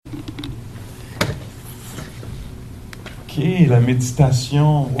OK, la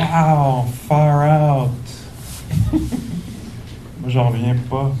méditation. Wow, far out. Moi, j'en reviens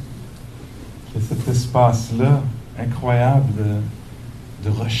pas. Il y a cet espace-là incroyable de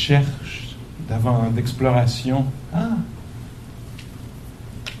recherche, d'exploration. Ah!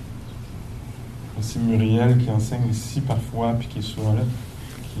 C'est Muriel qui enseigne ici parfois, puis qui est souvent là,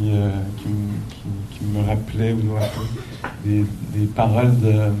 qui me rappelait ou nous rappelait des paroles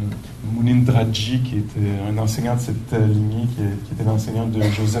de Munindraji, qui était un enseignant de cette lignée, qui était l'enseignant de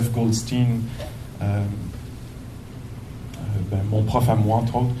Joseph Goldstein, mon prof à moi,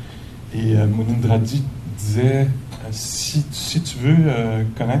 entre autres. Et Munindraji disait, si tu veux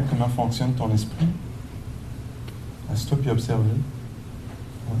connaître comment fonctionne ton esprit, assieds-toi puis observe-le.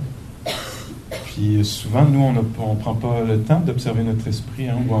 Ouais. Puis souvent, nous, on ne prend pas le temps d'observer notre esprit,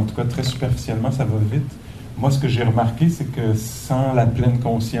 hein, ou en tout cas très superficiellement, ça va vite. Moi, ce que j'ai remarqué, c'est que sans la pleine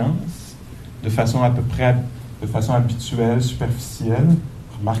conscience, de façon habituelle, superficielle,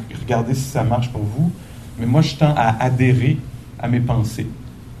 regardez si ça marche pour vous, mais moi, je tends à adhérer à mes pensées.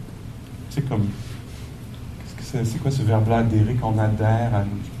 C'est comme, c'est quoi ce verbe-là, adhérer, qu'on adhère à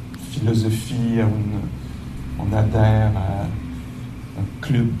une philosophie, on adhère à un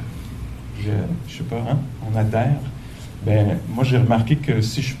club. Je sais pas, hein? On adhère. Ben, moi, j'ai remarqué que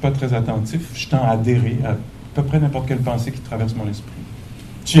si je suis pas très attentif, je tends à adhérer à peu près n'importe quelle pensée qui traverse mon esprit.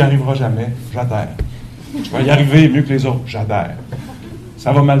 Tu n'y arriveras jamais, j'adhère. Tu vas y arriver mieux que les autres, j'adhère.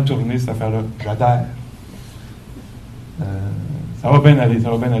 Ça va mal tourner, cette affaire-là, j'adhère. Ça va bien aller,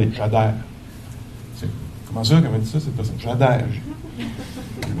 j'adhère. Comment ça, comment dit ça, cette personne? J'adhère.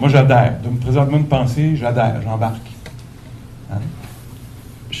 Moi, j'adhère. Présente-moi une pensée, j'adhère, j'embarque. Hein?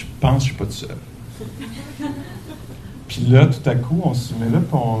 Je pense que je ne suis pas tout seul. Puis là, tout à coup, on se met là,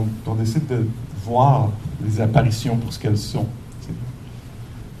 puis on décide de voir les apparitions pour ce qu'elles sont.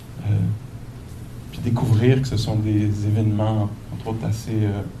 Puis découvrir que ce sont des événements, entre autres, assez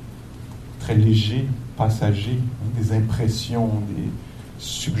très légers, passagers, hein, des impressions, des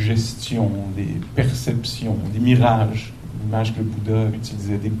suggestions, des perceptions, des mirages, une image que le Bouddha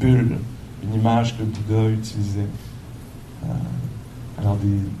utilisait, des bulles, une image que le Bouddha utilisait. Alors,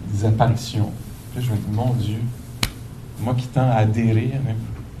 des apparitions. Puis là, je me dis, mon Dieu, moi qui tends à adhérer,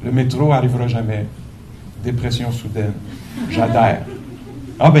 le métro n'arrivera jamais. Dépression soudaine. J'adhère.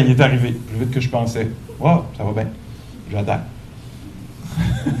 Ah, ben, il est arrivé, plus vite que je pensais. Wow, ça va bien. J'adhère.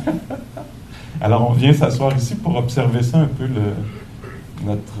 Alors, on vient s'asseoir ici pour observer ça un peu,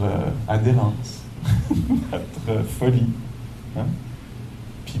 notre adhérence, notre folie. Hein?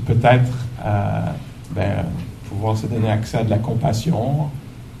 Puis peut-être, pouvoir se donner accès à de la compassion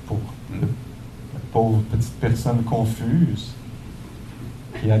pour la pauvre petite personne confuse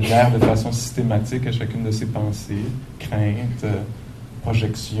qui adhère de façon systématique à chacune de ses pensées, craintes,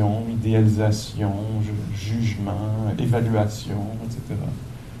 projections, idéalisation, jugement, évaluation, etc.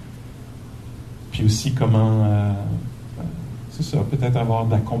 Puis aussi comment, c'est ça, peut-être avoir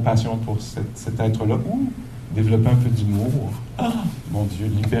de la compassion pour cet être-là, ou développer un peu d'humour. Ah, mon Dieu,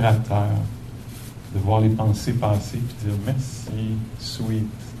 libérateur. De voir les pensées passer et dire « Merci, sweet,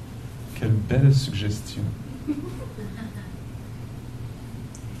 quelle belle suggestion. »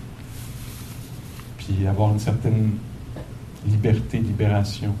 Puis avoir une certaine liberté,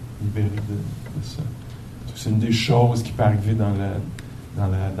 libération, libéré de ça. C'est une des choses qui peut arriver dans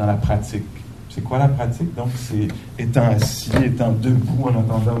la pratique. C'est quoi la pratique? Donc, c'est étant assis, étant debout en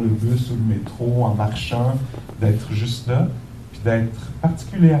attendant le bus ou le métro, en marchant, d'être juste là, puis d'être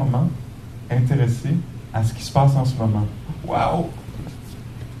particulièrement intéressé à ce qui se passe en ce moment. Wow!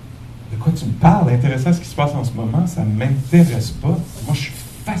 De quoi tu me parles? Intéressé à ce qui se passe en ce moment, ça ne m'intéresse pas. Moi, je suis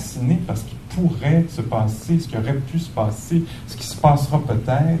fasciné par ce qui pourrait se passer, ce qui aurait pu se passer, ce qui se passera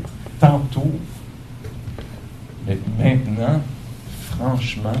peut-être tantôt. Mais maintenant,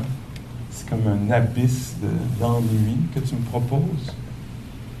 franchement, c'est comme un abysse d'ennui que tu me proposes.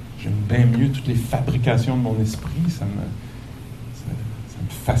 J'aime bien mieux toutes les fabrications de mon esprit. Ça me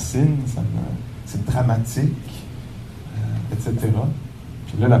fascine, c'est dramatique, etc.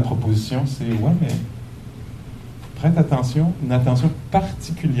 Puis là, la proposition, c'est, ouais, mais prête attention, une attention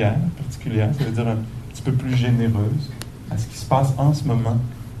particulière, ça veut dire un petit peu plus généreuse, à ce qui se passe en ce moment.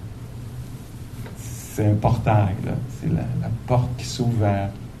 C'est un portail, là. C'est la porte qui s'ouvre vers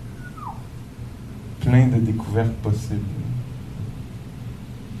plein de découvertes possibles.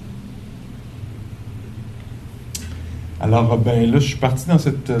 Alors, ben là, je suis parti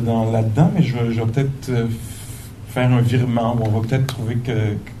là-dedans, mais je vais peut-être faire un virement, ou on va peut-être trouver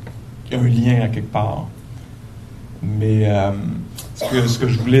qu'il y a un lien à quelque part. Mais ce que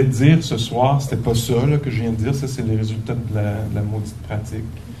je voulais dire ce soir, c'était pas ça là, que je viens de dire. Ça, c'est les résultats de la maudite pratique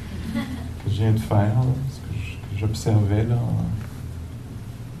que je viens de faire. Là, ce que j'observais là,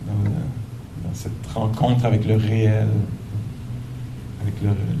 dans cette rencontre avec le réel, avec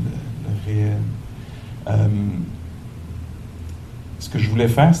le réel. Ce que je voulais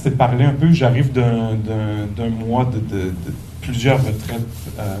faire, c'était parler un peu. J'arrive d'un mois de plusieurs retraites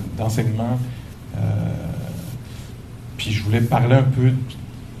d'enseignement. Puis je voulais parler un peu.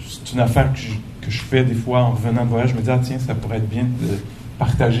 C'est une affaire que je fais des fois en revenant de voyage. Je me dis, ah tiens, ça pourrait être bien de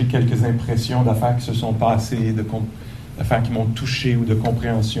partager quelques impressions d'affaires qui se sont passées, d'affaires qui m'ont touché ou de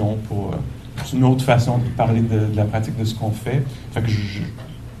compréhension pour une autre façon de parler de la pratique de ce qu'on fait. Fait que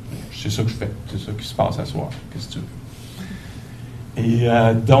c'est ça que je fais. C'est ça qui se passe à soir. Qu'est-ce que tu veux? Et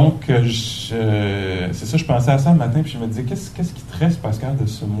donc, c'est ça, je pensais à ça le matin, puis je me disais, qu'est-ce qui te reste, Pascal, de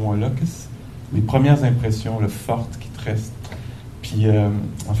ce mois-là? Les premières impressions, le fortes qui te restent? Puis,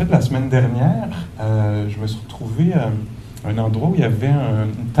 en fait, la semaine dernière, je me suis retrouvé à un endroit où il y avait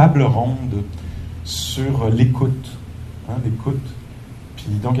une table ronde sur l'écoute. L'écoute.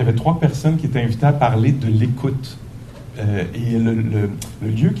 Puis, donc, il y avait 3 personnes qui étaient invitées à parler de l'écoute. Et le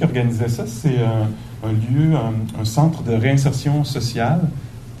lieu qui organisait ça, c'est un lieu, un centre de réinsertion sociale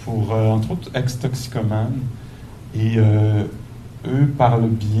pour, entre autres, ex-toxicomanes. Et eux, par le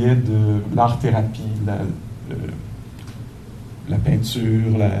biais de l'art-thérapie, la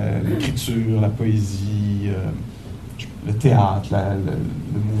peinture, l'écriture, la poésie, le théâtre,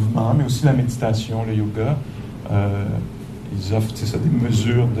 le mouvement, mais aussi la méditation, le yoga, ils offrent des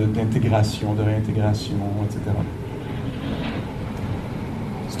mesures d'intégration, de réintégration, etc.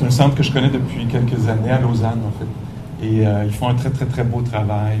 C'est un centre que je connais depuis quelques années à Lausanne, en fait. Et ils font un très, très, très beau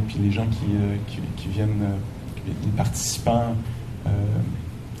travail. Puis les gens qui viennent, les participants,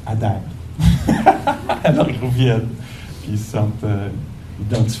 adhèrent. Alors ils reviennent. Puis ils se sentent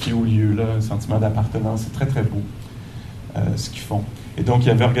identifiés au lieu, là, un sentiment d'appartenance. C'est très, très beau ce qu'ils font. Et donc, ils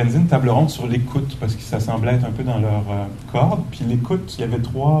avaient organisé une table ronde sur l'écoute, parce que ça semblait être un peu dans leur corde. Puis l'écoute, il y avait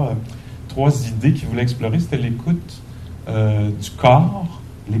trois idées qu'ils voulaient explorer. C'était l'écoute du corps,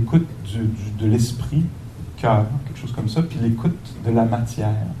 l'écoute de l'esprit, cœur, quelque chose comme ça, puis l'écoute de la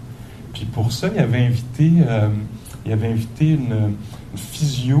matière. Puis pour ça, il avait invité une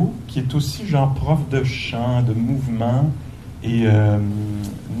physio qui est aussi genre prof de chant, de mouvement et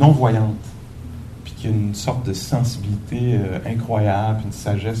non-voyante, puis qui a une sorte de sensibilité incroyable, une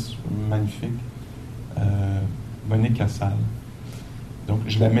sagesse magnifique, Monique Casal. Donc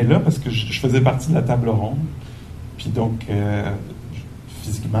je la mets là parce que je faisais partie de la table ronde, puis donc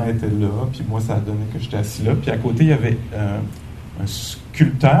physiquement elle était là, puis moi ça a donné que j'étais assis là, puis à côté il y avait un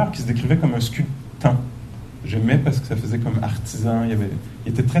sculpteur qui se décrivait comme un sculptant. J'aimais parce que ça faisait comme artisan.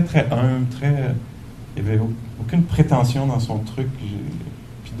 Il était très, très humble, il n'y avait aucune prétention dans son truc.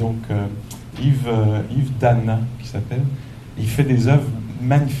 Puis donc, Yves Dana, qui s'appelle, il fait des œuvres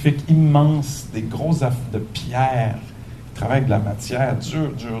magnifiques, immenses, des grosses œuvres de pierre. Il travaille avec de la matière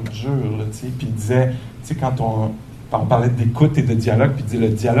dure, là, tu sais. Puis il disait, tu sais, quand on parlait d'écoute et de dialogue, puis il disait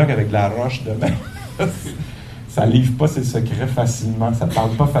le dialogue avec la roche de même, ça livre pas ses secrets facilement, ça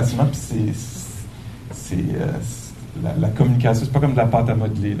parle pas facilement, puis la communication, c'est pas comme de la pâte à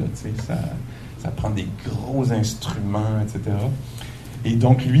modeler, là, tu sais, ça prend des gros instruments, etc. Et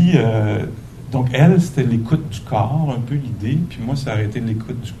donc, lui, elle, c'était l'écoute du corps, un peu l'idée, puis moi, ça a été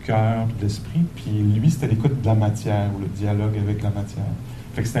l'écoute du cœur, de l'esprit, puis lui, c'était l'écoute de la matière, ou le dialogue avec la matière.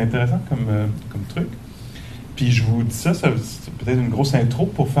 Fait que c'était intéressant comme truc. Puis je vous dis ça, c'est peut-être une grosse intro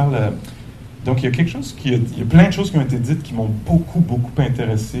pour faire Donc, il y a quelque chose il y a plein de choses qui ont été dites qui m'ont beaucoup, beaucoup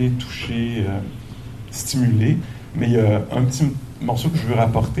intéressé, touché, stimulé. Mais il y a un petit morceau que je veux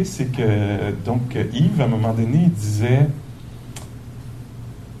rapporter, c'est que, donc, Yves, à un moment donné,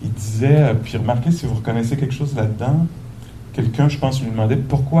 il disait, puis remarquez si vous reconnaissez quelque chose là-dedans, quelqu'un, je pense, lui demandait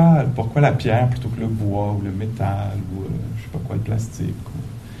pourquoi la pierre plutôt que le bois ou le métal ou je sais pas quoi, le plastique.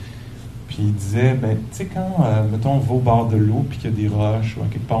 Puis il disait, tu sais, quand, mettons, on va au bord de l'eau puis qu'il y a des roches ou à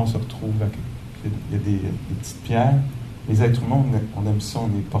quelque part on se retrouve, il y a des petites pierres, les êtres humains, on aime ça, on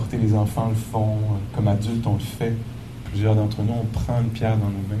est portés, les enfants le font, comme adultes, on le fait. Plusieurs d'entre nous, on prend une pierre dans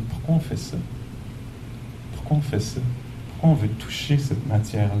nos mains. Pourquoi on fait ça? Pourquoi on fait ça? Pourquoi on veut toucher cette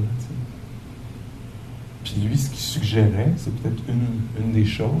matière-là? T'sais? Puis lui, ce qu'il suggérait, c'est peut-être une des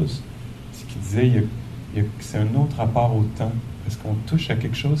choses, c'est qu'il disait que c'est un autre rapport au temps, parce qu'on touche à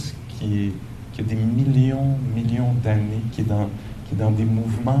quelque chose qui a des millions d'années, qui est dans des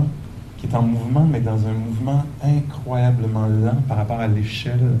mouvements, qui est en mouvement, mais dans un mouvement incroyablement lent par rapport à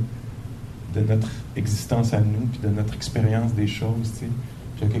l'échelle de notre existence à nous, puis de notre expérience des choses, tu sais.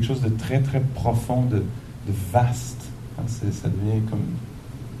 Puis il y a quelque chose de très, très profond, de vaste. Hein, ça devient comme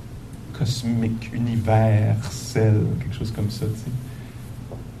cosmique, universel, quelque chose comme ça, tu sais.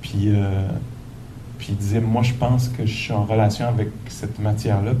 Puis Puis il disait, moi, je pense que je suis en relation avec cette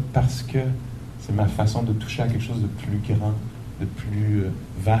matière-là parce que c'est ma façon de toucher à quelque chose de plus grand, de plus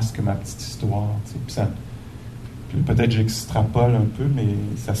vaste que ma petite histoire. Puis ça, puis peut-être j'extrapole un peu, mais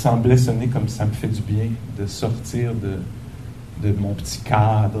ça semblait sonner comme ça me fait du bien de sortir de mon petit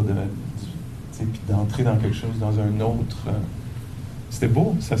cadre, puis d'entrer dans quelque chose, dans un autre. C'était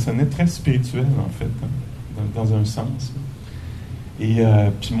beau, ça sonnait très spirituel, en fait, hein, dans un sens. Et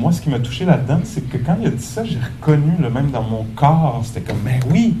puis moi, ce qui m'a touché là-dedans, c'est que quand il a dit ça, j'ai reconnu, là, même dans mon corps, c'était comme, ben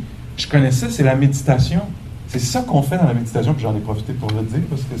oui, je connais ça, c'est la méditation. C'est ça qu'on fait dans la méditation, puis j'en ai profité pour le dire,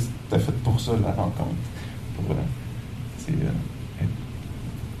 parce que c'était fait pour ça, la rencontre. Pour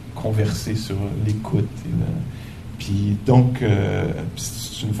converser sur l'écoute. Puis donc,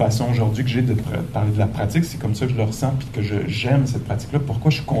 c'est une façon aujourd'hui que j'ai de parler de la pratique, c'est comme ça que je le ressens, puis que j'aime cette pratique-là.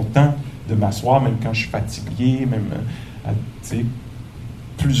 Pourquoi je suis content de m'asseoir, même quand je suis fatigué, même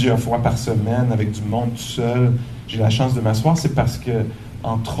plusieurs fois par semaine, avec du monde tout seul, j'ai la chance de m'asseoir, c'est parce que,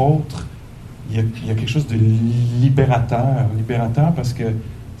 entre autres, il y a quelque chose de libérateur parce que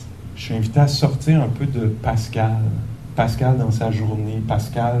je suis invité à sortir un peu de Pascal dans sa journée,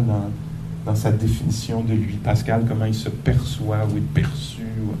 Pascal dans sa définition de lui, Pascal comment il se perçoit ou est perçu,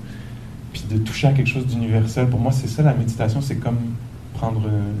 puis de toucher à quelque chose d'universel. Pour moi, c'est ça la méditation, c'est comme prendre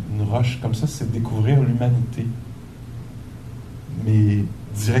une roche comme ça, c'est découvrir l'humanité, mais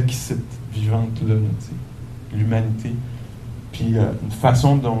direct ici, vivante là, l'humanité. Puis une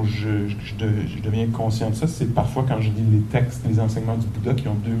façon dont je deviens conscient de ça, c'est parfois quand je lis les textes, les enseignements du Bouddha qui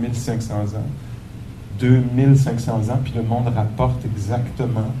ont 2500 ans. 2500 ans, puis le monde rapporte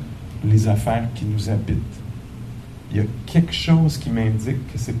exactement les affaires qui nous habitent. Il y a quelque chose qui m'indique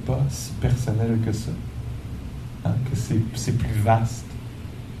que c'est pas si personnel que ça. Hein, que c'est plus vaste.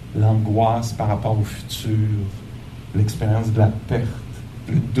 L'angoisse par rapport au futur, l'expérience de la perte,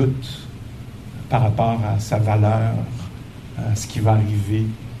 le doute par rapport à sa valeur, à ce qui va arriver,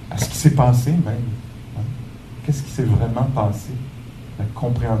 à ce qui s'est passé même. Hein? Qu'est-ce qui s'est vraiment passé? La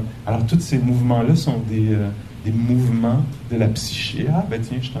compréhension. Alors, tous ces mouvements-là sont des mouvements de la psyché. Ah, ben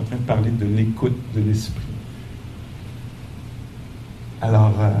tiens, je suis en train de parler de l'écoute de l'esprit.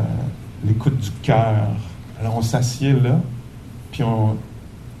 Alors, l'écoute du cœur. Alors, on s'assied là, puis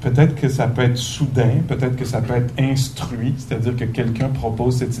peut-être que ça peut être soudain, peut-être que ça peut être instruit, c'est-à-dire que quelqu'un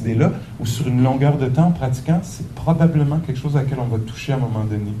propose cette idée-là, ou sur une longueur de temps en pratiquant, c'est probablement quelque chose à laquelle on va toucher à un moment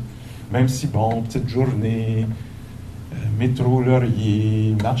donné. Même si, bon, petite journée, métro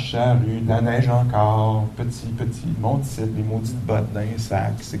Laurier, marche à la rue, de la neige encore, petit, mon titre, les maudites bottes dans un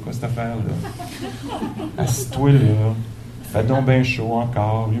sac, c'est quoi cette affaire-là? Assis-toi là, fait donc bien chaud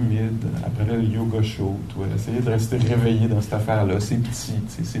encore, humide, après là, le yoga chaud, toi, essayez de rester réveillé dans cette affaire-là, c'est petit,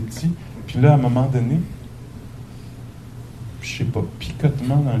 c'est petit. Puis là, à un moment donné, je sais pas,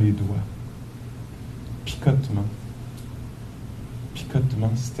 picotement dans les doigts. Picotement,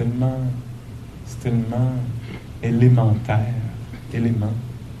 c'est tellement élémentaire, élément,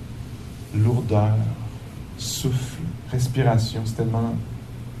 lourdeur, souffle, respiration, c'est tellement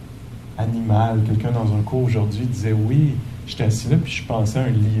animal. Quelqu'un dans un cours aujourd'hui disait, oui, j'étais assis là, puis je pensais à un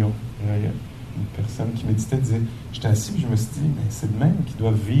lion. Il y a une personne qui méditait disait, j'étais assis, puis je me suis dit, mais c'est de même qu'ils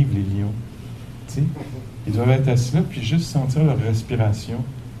doivent vivre, les lions. Tu sais, ils doivent être assis là, puis juste sentir leur respiration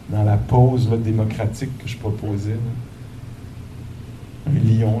dans la pause là, démocratique que je proposais. Là. Un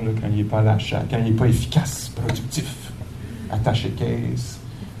lion, là, quand il n'est pas à l'achat, quand il n'est pas efficace, productif, attaché caisse,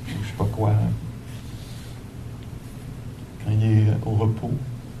 je ne sais pas quoi. Quand il est au repos,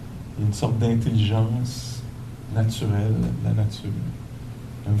 il y a une sorte d'intelligence naturelle de la nature.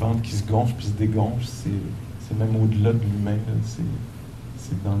 Un ventre qui se gonfle puis se dégonfle, c'est même au-delà de l'humain, là,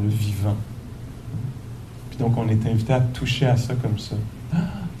 c'est dans le vivant. Puis donc, on est invité à toucher à ça comme ça. Ah,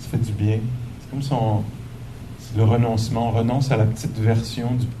 ça fait du bien. C'est comme si c'est le renoncement. On renonce à la petite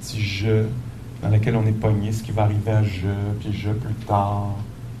version du petit « je » dans laquelle on est pogné, ce qui va arriver à « je », puis « je » plus tard,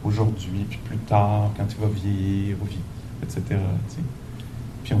 aujourd'hui, puis plus tard, quand tu vas vieillir, etc. T'sais.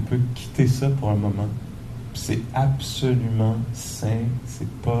 Puis on peut quitter ça pour un moment. Puis c'est absolument sain. C'est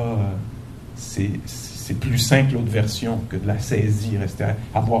pas... c'est plus sain que l'autre version, que de la saisie. Rester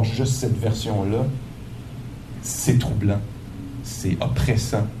avoir juste cette version-là, c'est troublant. C'est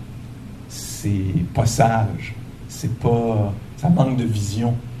oppressant. C'est pas sage. C'est pas... Ça manque de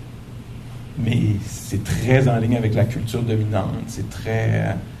vision. Mais c'est très en ligne avec la culture dominante. C'est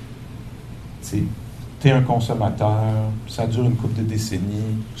très... T'es un consommateur, ça dure une couple de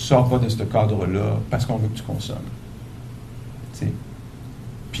décennies, sors pas de ce cadre-là parce qu'on veut que tu consommes. T'sais.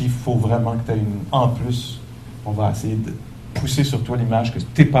 Puis il faut vraiment que tu aies une... En plus, on va essayer de pousser sur toi l'image que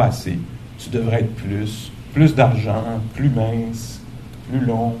t'es pas assez, tu devrais être plus d'argent, plus mince, plus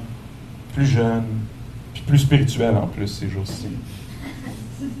long, plus jeune, puis plus spirituel en plus ces jours-ci.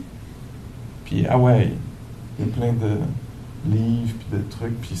 Puis, ah ouais, il y a plein de livres, puis de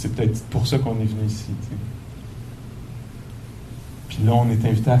trucs, puis c'est peut-être pour ça qu'on est venu ici, tu sais. Puis là, on est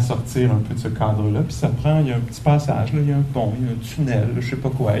invité à sortir un peu de ce cadre-là, puis ça prend, il y a un petit passage, là, il y a un pont, il y a un tunnel, je sais pas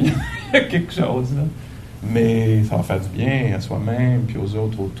quoi, il y a quelque chose, là. Mais ça va faire du bien à soi-même, puis aux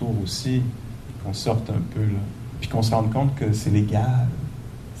autres autour aussi, qu'on sorte un peu, là. Puis qu'on se rende compte que c'est légal,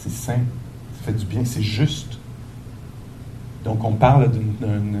 c'est sain, ça fait du bien, c'est juste. Donc, on parle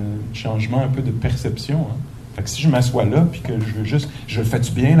d'un changement un peu de perception, hein. Fait que si je m'assois là, puis que je veux juste, je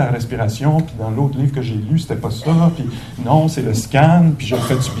fais-tu bien la respiration, puis dans l'autre livre que j'ai lu, c'était pas ça, puis non, c'est le scan, puis je le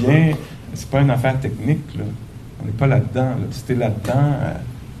fais-tu bien, c'est pas une affaire technique, là. On n'est pas là-dedans, là. Si t'es là-dedans,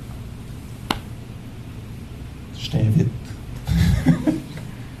 je t'invite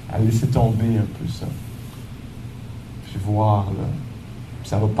à laisser tomber un peu ça, puis voir, là. Puis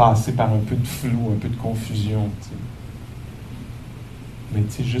ça va passer par un peu de flou, un peu de confusion, tu sais. Mais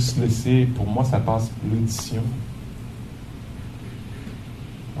tu sais, juste laisser, pour moi, ça passe l'audition.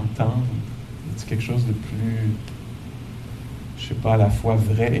 Entendre. C'est quelque chose de plus, je sais pas, à la fois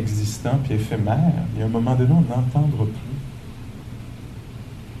vrai, existant, puis éphémère. Il y a un moment donné, on n'entendra plus.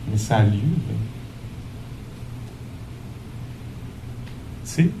 Mais ça a lieu, là. Tu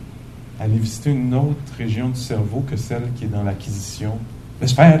sais, aller visiter une autre région du cerveau que celle qui est dans l'acquisition.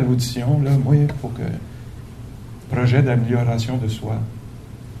 Laisse faire l'audition, là, moi, il faut que... Projet d'amélioration de soi.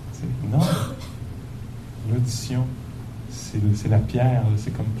 Non, l'audition, c'est la pierre, c'est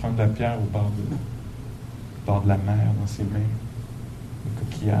comme prendre la pierre au bord de la mer dans ses mains, le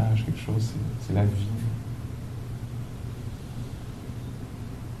coquillage, quelque chose, c'est la vie.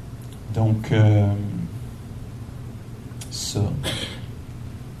 Donc, ça,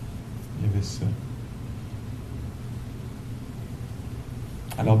 il y avait ça.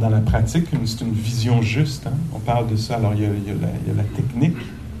 Alors, dans la pratique, c'est une vision juste, hein? On parle de ça. Alors, il y a la technique,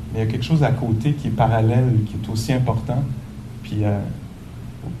 mais il y a quelque chose à côté qui est parallèle, qui est aussi important, puis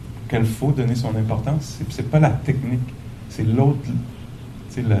auquel il faut donner son importance. C'est pas la technique, c'est l'autre, tu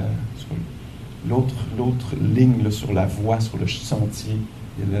sais, l'autre ligne là, sur la voie, sur le sentier.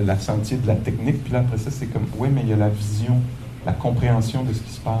 Il y a la sentier de la technique, puis là, après ça, c'est comme, oui, mais il y a la vision, la compréhension de ce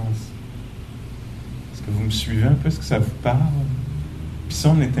qui se passe. Est-ce que vous me suivez un peu? Est-ce que ça vous parle? Puis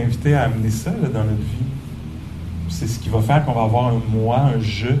ça, on est invité à amener ça là, dans notre vie. C'est ce qui va faire qu'on va avoir un moi, un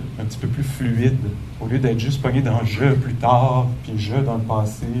je, un petit peu plus fluide. Au lieu d'être juste pogné dans je plus tard, puis je dans le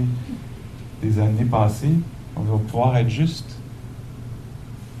passé, des années passées, on va pouvoir être juste.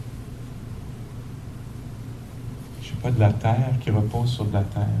 Je sais pas, de la terre qui repose sur de la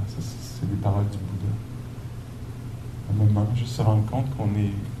terre. Ça, c'est des paroles du Bouddha. Un moment, juste se rendre compte qu'on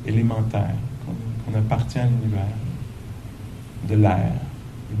est élémentaire, qu'on appartient à l'univers. De l'air,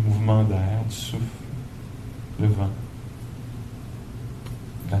 le mouvement d'air, du souffle, le vent,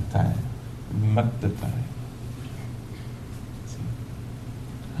 la terre, une motte de terre.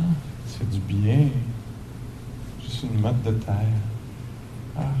 Ça fait du bien. Juste une motte de terre.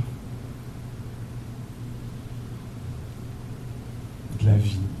 Ah. De la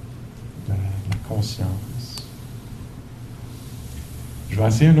vie, de la conscience. Je vais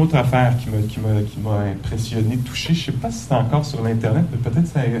essayer une autre affaire qui m'a impressionné, touché. Je ne sais pas si c'est encore sur l'Internet, mais peut-être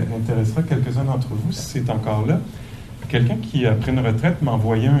ça intéressera quelques-uns d'entre vous si c'est encore là. Quelqu'un qui, après une retraite, m'a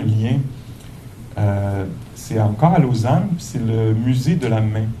envoyé un lien. C'est encore à Lausanne, c'est le musée de la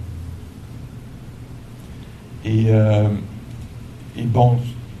main. Et bon,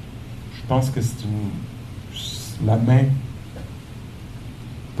 je pense que la main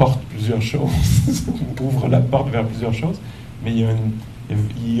porte plusieurs choses, ouvre la porte vers plusieurs choses, mais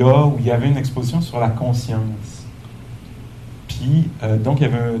il y avait une exposition sur la conscience. Puis, donc, il y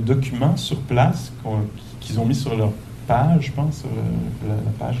avait un document sur place qu'ils ont mis sur leur page, je pense, sur la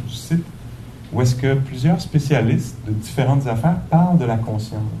page du site, où est-ce que plusieurs spécialistes de différentes affaires parlent de la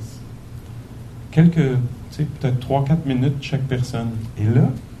conscience. Peut-être 3-4 minutes chaque personne. Et là,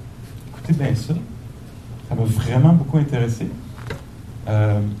 écoutez bien ça, ça m'a vraiment beaucoup intéressé.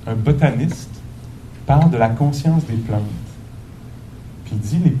 Un botaniste parle de la conscience des plantes. Puis il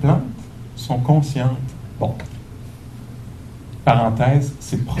dit, les plantes sont conscientes. Bon, parenthèse,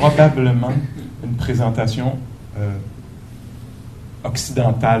 c'est probablement une présentation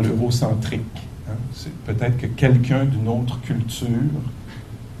occidentale, eurocentrique. Hein? C'est peut-être que quelqu'un d'une autre culture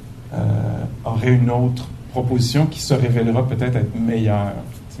aurait une autre proposition qui se révélera peut-être être meilleure,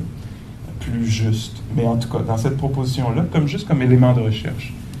 plus juste. Mais en tout cas, dans cette proposition-là, juste comme élément de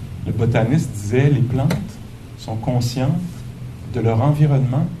recherche, le botaniste disait, les plantes sont conscientes de leur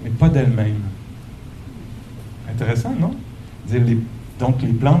environnement, mais pas d'elles-mêmes. Intéressant, non? Les Donc,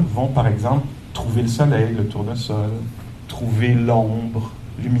 les plantes vont, par exemple, trouver le soleil, le tournesol, trouver l'ombre,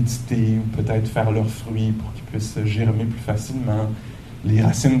 l'humidité, ou peut-être faire leurs fruits pour qu'ils puissent germer plus facilement. Les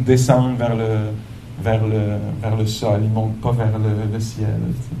racines descendent vers le sol, ils ne montent pas vers le ciel,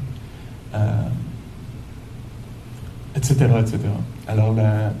 etc., etc. Alors,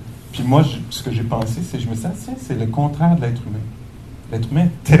 puis moi, ce que j'ai pensé, c'est, je me suis dit, tiens, c'est le contraire de l'être humain. L'être humain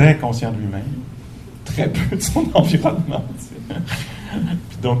est très conscient de lui-même, très peu de son environnement.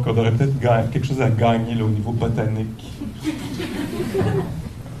 Puis donc, on aurait peut-être quelque chose à gagner là, au niveau botanique.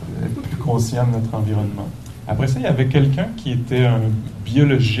 Être plus conscient de notre environnement. Après ça, il y avait quelqu'un qui était un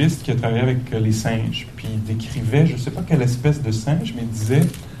biologiste qui a travaillé avec les singes. Puis il décrivait, je ne sais pas quelle espèce de singe, mais il disait,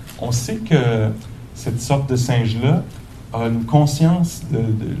 on sait que cette sorte de singe-là a une conscience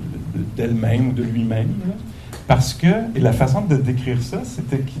d'elle-même ou de lui-même. Là, parce que, et la façon de décrire ça,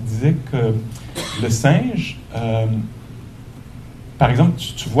 c'était qu'il disait que le singe, par exemple,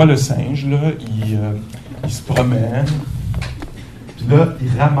 tu vois le singe, là, il se promène, puis là,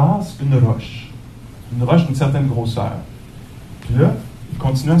 il ramasse une roche d'une certaine grosseur. Puis là, il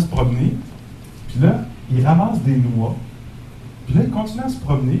continue à se promener, puis là, il ramasse des noix, puis là, il continue à se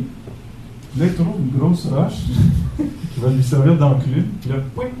promener, puis là, il trouve une grosse roche qui va lui servir d'enclume, puis là,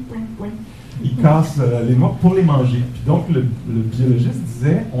 poing, poing, poing, il casse les noix pour les manger. Puis donc, le biologiste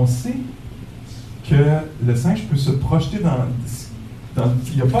disait, on sait que le singe peut se projeter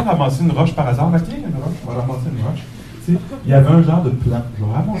il n'a pas ramassé une roche par hasard. Ben, tiens, une roche, on va ramasser une roche. Tu sais, il y avait un genre de plan. Je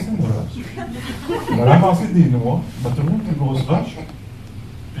vais ramasser une roche. Je vais ramasser des noix. Je vais trouver une grosse roche.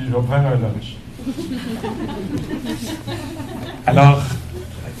 Puis je vais faire un lunch. Alors,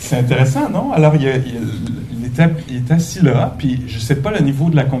 c'est intéressant, non? Alors, il est assis là, puis je ne sais pas le niveau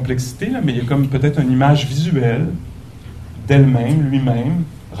de la complexité, là, mais il y a comme peut-être une image visuelle d'elle-même, lui-même,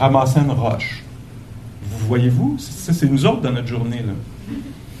 ramasser une roche. Vous voyez-vous? Ça, c'est nous autres dans notre journée, là.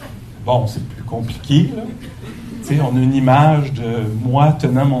 Bon, c'est plus compliqué, là. Tu sais, on a une image de moi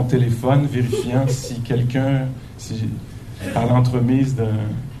tenant mon téléphone, vérifiant si par l'entremise d'un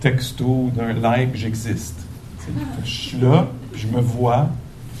texto ou d'un like, j'existe. Je suis là, puis je me vois.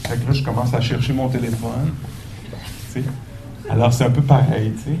 Fait que là, je commence à chercher mon téléphone. T'sais. Alors, c'est un peu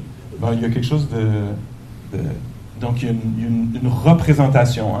pareil. Bon, il y a quelque chose donc, il y a une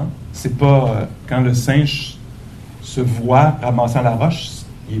représentation. Hein? C'est pas quand le singe se voit ramassant la roche,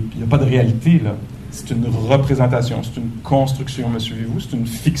 il n'y a pas de réalité, là. C'est une représentation, c'est une construction, me suivez-vous? C'est une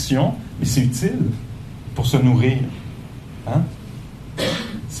fiction, mais c'est utile pour se nourrir. Hein?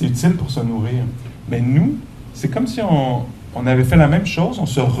 C'est utile pour se nourrir. Mais nous, c'est comme si on avait fait la même chose, on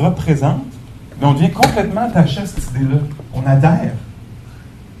se représente, mais on devient complètement attaché à cette idée-là. On adhère.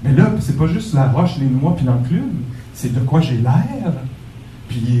 Mais là, c'est pas juste la roche, les noix puis l'enclume, c'est de quoi j'ai l'air.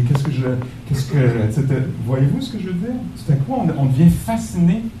 Puis voyez-vous ce que je veux dire? Tout à coup, on devient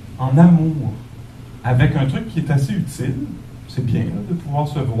fasciné en amour avec un truc qui est assez utile. C'est bien là, de pouvoir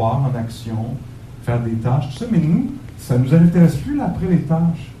se voir en action, faire des tâches, tout ça, mais nous, ça ne nous intéresse plus là, après les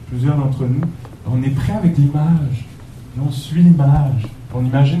tâches. Plusieurs d'entre nous, on est prêt avec l'image. Puis on suit l'image. Puis on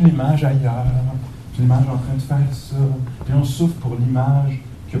imagine l'image ailleurs. Puis l'image en train de faire ça. Puis on souffre pour l'image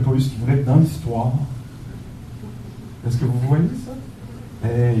qui n'a pas eu ce qu'il voulait être dans l'histoire. Est-ce que vous voyez ça?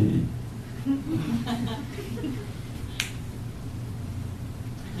 Hey!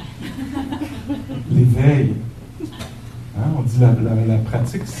 L'éveil. Hein, on dit la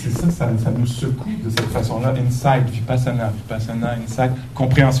pratique, c'est ça nous secoue de cette façon-là. Insight, vipassana, insight,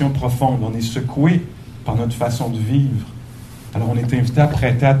 compréhension profonde. On est secoué par notre façon de vivre. Alors, on est invité à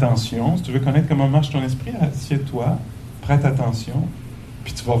prêter attention. Si tu veux connaître comment marche ton esprit, assieds-toi, prête attention,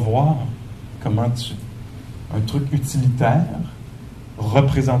 puis tu vas voir comment un truc utilitaire,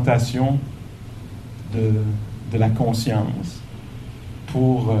 représentation de la conscience,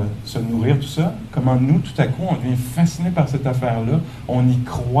 pour se nourrir, tout ça, comment nous, tout à coup, on devient fasciné par cette affaire-là, on y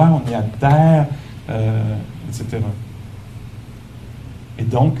croit, on y adhère, etc. Et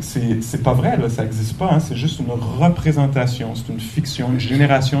donc, c'est pas vrai, là, ça n'existe pas, hein, c'est juste une représentation, c'est une fiction, une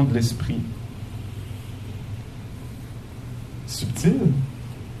génération de l'esprit. Subtil,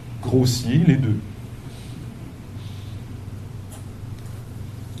 grossier, les deux.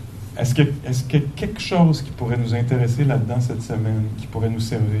 Est-ce qu'il y a quelque chose qui pourrait nous intéresser là-dedans cette semaine, qui pourrait nous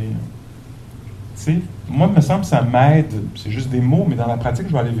servir? Tu sais, moi, il me semble que ça m'aide, c'est juste des mots, mais dans la pratique,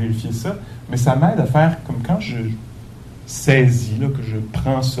 je vais aller vérifier ça, mais ça m'aide à faire comme quand je saisis, là, que je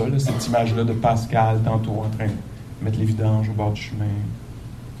prends ça, là, cette image-là de Pascal, tantôt en train de mettre les vidanges au bord du chemin.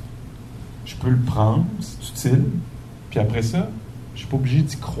 Je peux le prendre, c'est utile, puis après ça, je ne suis pas obligé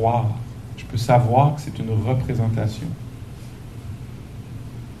d'y croire. Je peux savoir que c'est une représentation.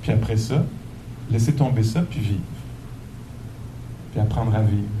 Puis après ça, laisser tomber ça, puis vivre. puis apprendre à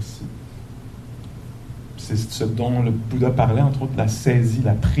vivre aussi. C'est ce dont le Bouddha parlait, entre autres, la saisie,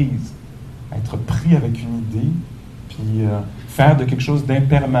 la prise. Être pris avec une idée, puis faire de quelque chose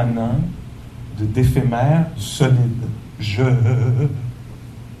d'impermanent, d'éphémère, solide. Je.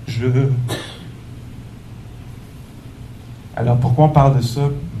 Alors pourquoi on parle de ça?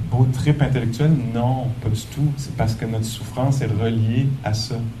 Beau trip intellectuel? Non, pas du tout. C'est parce que notre souffrance est reliée à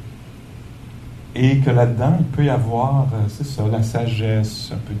ça. Et que là-dedans, il peut y avoir, c'est ça, la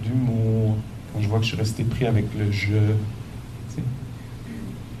sagesse, un peu d'humour. Quand je vois que je suis resté pris avec le je, tu sais,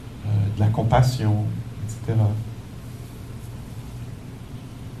 de la compassion, etc.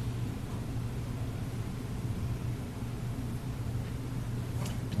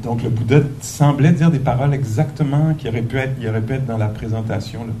 Donc le Bouddha semblait dire des paroles exactement qui auraient pu être dans la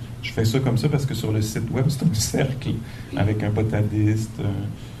présentation. Là. Je fais ça comme ça parce que sur le site web, c'est un cercle avec un botaniste,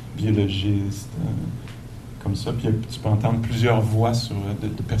 un biologiste, comme ça. Puis tu peux entendre plusieurs voix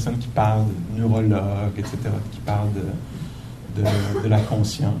de personnes qui parlent, de neurologues, etc., qui parlent de la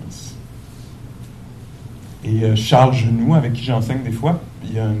conscience. Et Charles Genoux, avec qui j'enseigne des fois,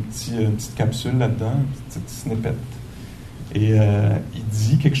 il y a une petite capsule là-dedans, une petite snippet. Et il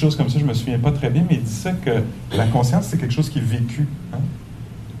dit quelque chose comme ça, je ne me souviens pas très bien, mais il dit ça que la conscience, c'est quelque chose qui est vécu. Hein?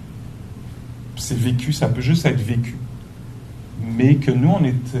 C'est vécu, ça peut juste être vécu. Mais que nous, on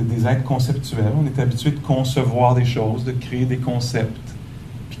est des êtres conceptuels, on est habitués de concevoir des choses, de créer des concepts.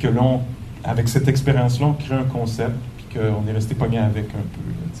 Puis que là, avec cette expérience-là, on crée un concept, puis qu'on est resté pogné avec un peu.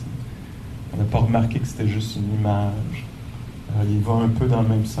 Là, on n'a pas remarqué que c'était juste une image. Il va un peu dans le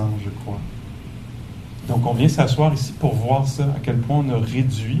même sens, je crois. Donc, on vient s'asseoir ici pour voir ça, à quel point on a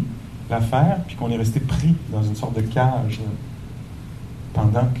réduit l'affaire, puis qu'on est resté pris dans une sorte de cage, là,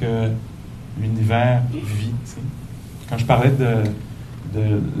 pendant que l'univers vit. T'sais. Quand je parlais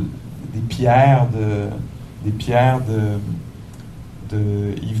des pierres de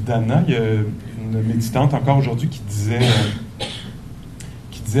Yves Dana, il y a une méditante encore aujourd'hui qui disait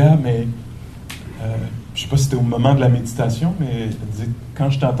ah, mais je ne sais pas si c'était au moment de la méditation, mais elle disait, quand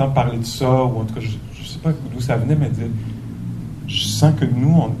je t'entends parler de ça, ou en tout cas, je ne sais pas d'où ça venait, mais elle disait, je sens que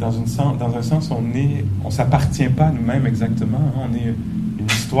nous, dans un sens, on ne s'appartient pas à nous-mêmes exactement. Hein, on est une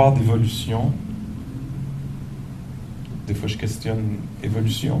histoire d'évolution. Des fois, je questionne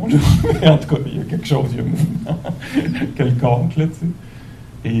évolution, là. Mais en tout cas, il y a quelque chose, il y a un mouvement quelconque, là, tu sais.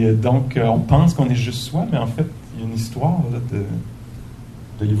 Et donc, on pense qu'on est juste soi, mais en fait, il y a une histoire là, de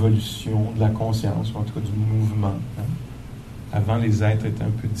l'évolution, de la conscience, ou en tout cas du mouvement. Hein. Avant, les êtres étaient un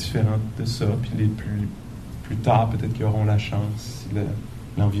peu différents de ça, puis plus tard, peut-être qu'ils auront la chance, si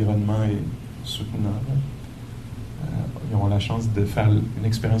l'environnement est soutenant. Ils auront la chance de faire une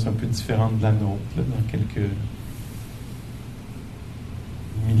expérience un peu différente de la nôtre, là, dans quelques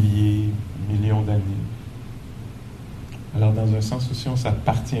millions d'années. Alors, dans un sens aussi, on ne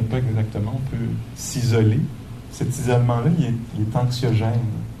s'appartient pas exactement, on peut s'isoler. Cet isolement-là, il est anxiogène.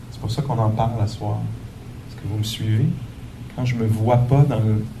 C'est pour ça qu'on en parle ce soir. Est-ce que vous me suivez? Quand je ne me vois pas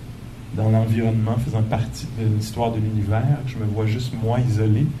dans l'environnement faisant partie de l'histoire de l'univers, que je me vois juste moi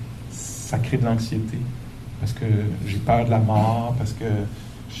isolé, ça crée de l'anxiété. Parce que j'ai peur de la mort, parce que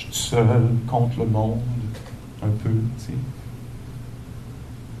je suis seul contre le monde, un peu, tu sais.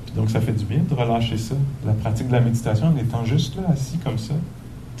 Donc, ça fait du bien de relâcher ça. La pratique de la méditation, en étant juste là, assis comme ça,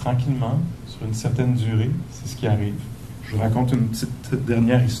 tranquillement, sur une certaine durée, c'est ce qui arrive. Je vous raconte une petite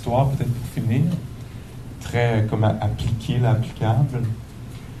dernière histoire, peut-être pour finir, très comme appliquée, là, applicable.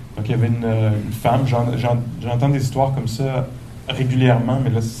 Donc, il y avait une femme, j'entends des histoires comme ça régulièrement, mais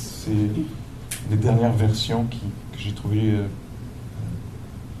là, c'est les dernières versions que j'ai trouvées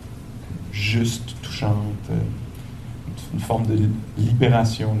juste, touchantes, une forme de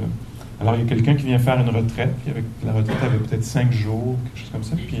libération. Là. Alors, il y a quelqu'un qui vient faire une retraite, puis avec la retraite, elle avait peut-être 5 jours, quelque chose comme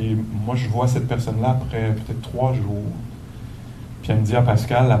ça, puis moi, je vois cette personne-là après peut-être 3 jours. Puis elle me dit, ah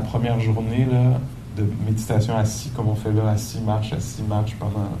Pascal, la première journée là, de méditation assis, comme on fait là, assis, marche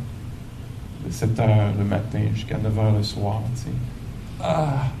pendant de 7 heures le matin jusqu'à 9 heures le soir, tu sais.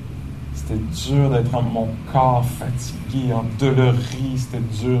 Ah! C'était dur d'être en mon corps fatigué, endolori, c'était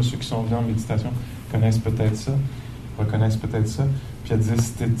dur. Ceux qui sont venus en méditation connaissent peut-être ça. Reconnaissent peut-être ça. Puis elle disait,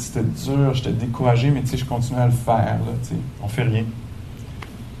 c'était dur, j'étais découragé, mais tu sais, je continuais à le faire, là, tu sais. On fait rien.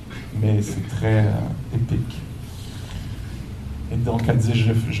 Mais c'est très épique. Et donc, elle dit,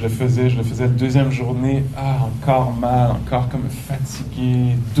 je le faisais la deuxième journée, encore mal, encore comme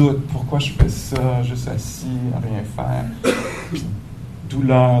fatigué, doute, pourquoi je fais ça, juste assis, à rien faire. Puis,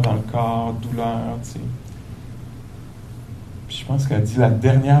 douleur dans le corps, douleur, tu sais. Puis je pense qu'elle dit, la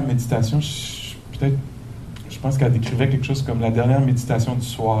dernière méditation, je pense qu'elle décrivait quelque chose comme la dernière méditation du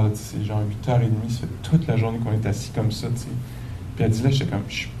soir, c'est genre 8h30, ça fait toute la journée qu'on est assis comme ça, tu sais. Puis elle dit, là, j'étais comme,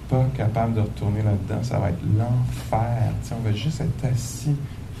 je suis pas capable de retourner là-dedans, ça va être l'enfer. Tu sais, on va juste être assis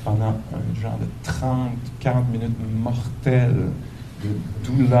pendant un genre de 30-40 minutes mortelles de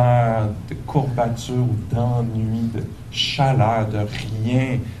douleur, de courbature, d'ennui, de chaleur, de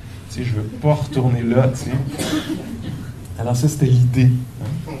rien. Tu sais, je veux pas retourner là, tu sais. Alors ça, c'était l'idée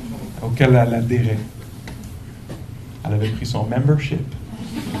auquel elle adhérait. Elle avait pris son membership.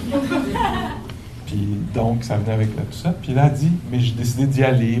 Puis donc, ça venait avec là, tout ça. Puis là, elle dit, mais j'ai décidé d'y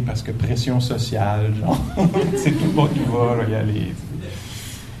aller parce que pression sociale, genre, c'est tout le monde qui va y aller,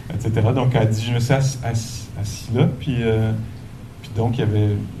 etc. Donc, elle dit, je me suis assis là, puis donc, il y avait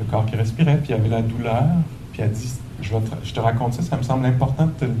le corps qui respirait, puis il y avait la douleur. Puis elle dit, je te raconte ça, ça me semble important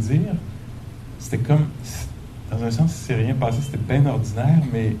de te le dire. C'était comme, dans un sens, il ne s'est rien passé, c'était bien ordinaire,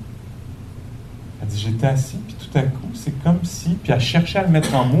 mais elle dit, j'étais assis, puis tout à coup, c'est comme si, puis elle cherchait à le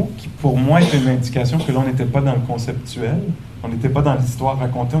mettre en mots, qui pour moi était une indication que là, on n'était pas dans le conceptuel, on n'était pas dans l'histoire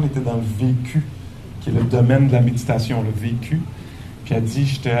racontée, on était dans le vécu, qui est le domaine de la méditation, le vécu. Puis elle dit,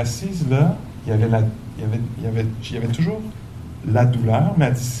 j'étais assise là, il y avait toujours la douleur, mais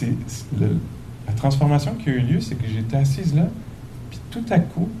elle dit, la transformation qui a eu lieu, c'est que j'étais assise là, puis tout à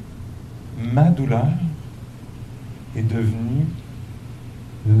coup, ma douleur est devenue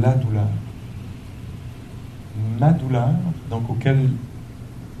la douleur. Ma douleur, donc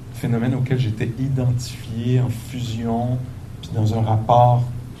phénomène auquel j'étais identifié en fusion, puis dans un rapport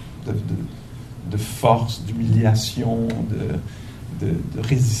de force, d'humiliation, de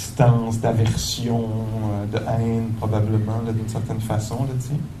résistance, d'aversion, de haine, probablement, là, d'une certaine façon, là, tu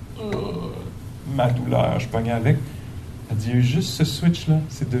sais. Ma douleur, je pognais avec. Elle dit, il y a eu juste ce switch-là,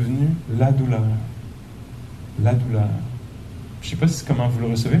 c'est devenu la douleur. La douleur. Je ne sais pas comment vous le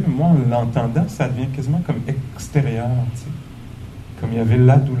recevez, mais moi, en l'entendant, ça devient quasiment comme extérieur, tu sais. Comme il y avait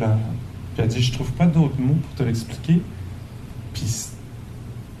la douleur. Puis elle dit, je ne trouve pas d'autres mots pour te l'expliquer. Puis,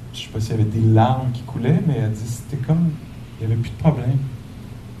 je ne sais pas s'il y avait des larmes qui coulaient, mais elle dit, c'était comme, il n'y avait plus de problème.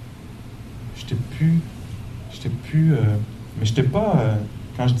 J'étais plus, mais j'étais pas,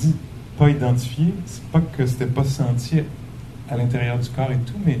 quand je dis pas identifié, c'est pas que c'était pas senti à l'intérieur du corps et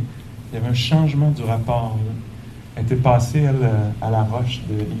tout, mais il y avait un changement du rapport, là. Elle était passée, elle, à la roche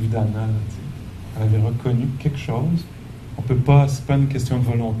de Yves Dana. Elle avait reconnu quelque chose. On peut pas, c'est pas une question de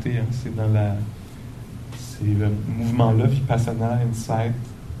volonté, hein, c'est le mouvement-là, Vipassana, Insight,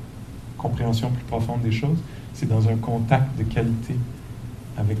 compréhension plus profonde des choses. C'est dans un contact de qualité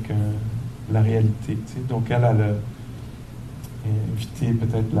avec la réalité. Donc elle a invité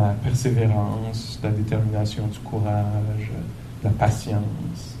peut-être la persévérance, la détermination, du courage, la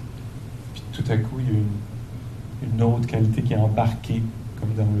patience. Puis tout à coup, il y a une autre qualité qui est embarquée,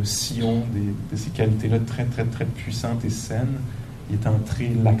 comme dans le sillon de ces qualités-là très, très, très puissantes et saines. Il est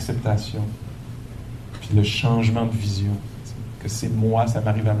entré l'acceptation, puis le changement de vision. Que c'est moi, ça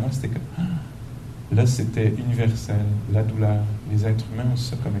m'arrive à moi, c'était que là, c'était universel, la douleur. Les êtres humains ont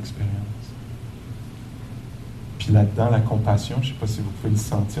ça comme expérience. Puis là-dedans, la compassion, je ne sais pas si vous pouvez le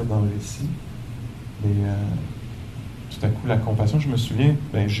sentir dans le récit, mais tout à coup, la compassion, je me souviens,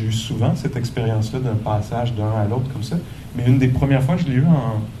 j'ai eu souvent cette expérience-là d'un passage d'un à l'autre comme ça, mais une des premières fois que je l'ai eu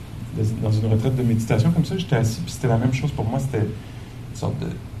dans une retraite de méditation comme ça, j'étais assis, puis c'était la même chose pour moi, c'était une sorte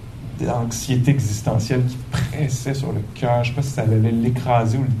d'anxiété existentielle qui pressait sur le cœur. Je ne sais pas si ça allait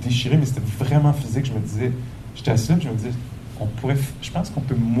l'écraser ou le déchirer, mais c'était vraiment physique. Je me disais, j'étais assis là, puis je me disais, je pense qu'on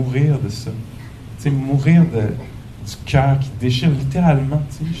peut mourir de ça. Tu sais, mourir du cœur qui déchire littéralement,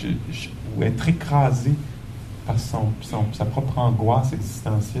 tu sais, ou être écrasé par sa propre angoisse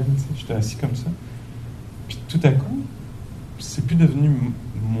existentielle. Tu sais, j'étais assis comme ça. Puis tout à coup, c'est plus devenu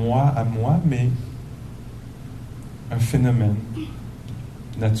moi à moi, mais un phénomène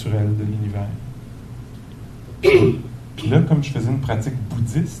naturel de l'univers. Puis là, comme je faisais une pratique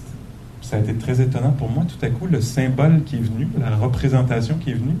bouddhiste, ça a été très étonnant pour moi, tout à coup, le symbole qui est venu, la représentation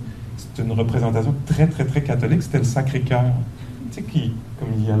qui est venue, c'est une représentation très, très, très catholique, c'était le Sacré-Cœur. Tu sais, comme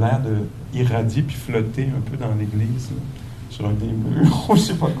il a l'air de irradier puis flotter un peu dans l'église, là, sur un des murs, ou je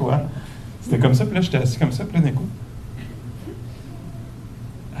sais pas quoi. C'était comme ça, puis là, j'étais assis comme ça, puis là, d'un coup,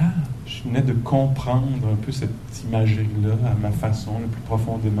 je venais de comprendre un peu cette imagerie-là à ma façon, le plus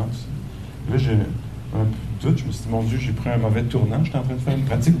profondément. Là, j'ai un peu de doute. Je me suis dit, mon Dieu, j'ai pris un mauvais tournant. J'étais en train de faire une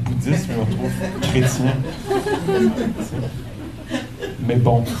pratique bouddhiste, je me retrouve chrétien. Mais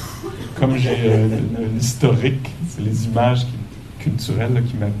bon, comme j'ai un historique, c'est les images culturelles là,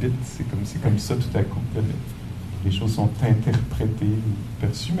 qui m'habitent, c'est comme ça tout à coup. Là, les choses sont interprétées ou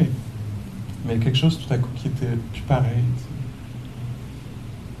perçues, mais quelque chose tout à coup qui était plus pareil.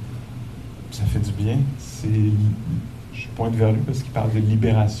 Ça fait du bien. Je pointe vers lui parce qu'il parle de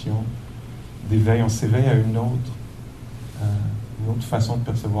libération, d'éveil. On s'éveille à une autre une autre façon de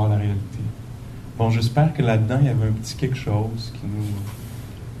percevoir la réalité. Bon, j'espère que là-dedans, il y avait un petit quelque chose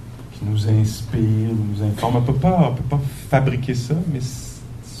qui nous inspire, nous informe. On peut pas fabriquer ça, mais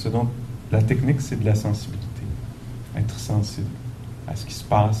ce dont la technique, c'est de la sensibilité. Être sensible à ce qui se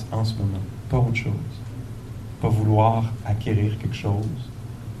passe en ce moment, pas autre chose. Pas vouloir acquérir quelque chose,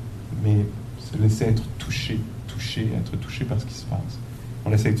 mais se laisser être touché, être touché par ce qui se passe. On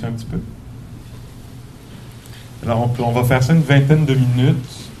l'essaye-tu un petit peu? Alors, on va faire ça une vingtaine de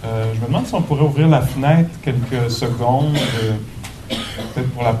minutes. Je me demande si on pourrait ouvrir la fenêtre quelques secondes, peut-être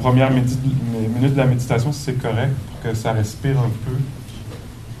pour la première minute de la méditation, si c'est correct, pour que ça respire un peu.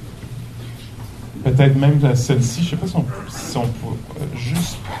 Peut-être même celle-ci, je ne sais pas si on peut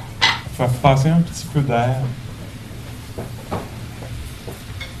juste faire passer un petit peu d'air.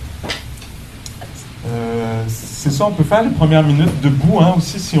 C'est ça, on peut faire les premières minutes debout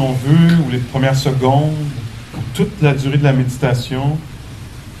aussi si on veut, ou les premières secondes, ou toute la durée de la méditation.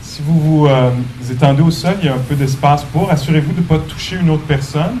 Si vous vous étendez au sol, il y a un peu d'espace pour. Assurez-vous de ne pas toucher une autre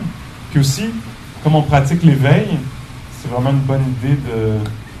personne. Puis aussi, comme on pratique l'éveil, c'est vraiment une bonne idée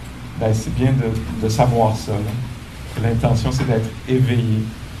c'est bien de savoir ça. L'intention, c'est d'être éveillé.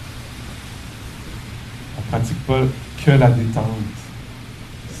 On ne pratique pas que la détente.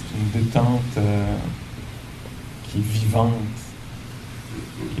 C'est une détente qui est vivante,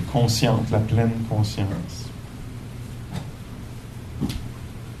 qui est consciente, la pleine conscience.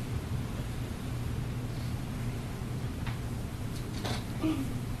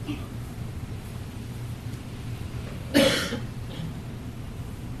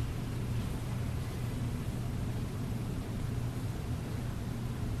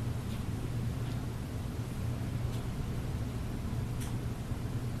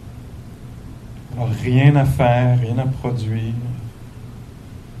 Alors, rien à faire, rien à produire.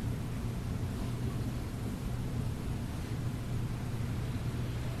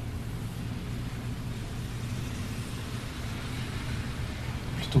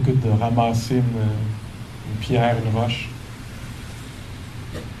 Plutôt que de ramasser une pierre, une roche,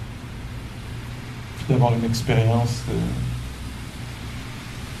 puis d'avoir une expérience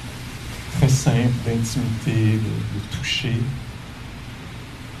très simple d'intimité, de toucher.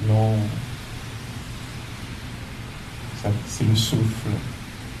 Non. C'est le souffle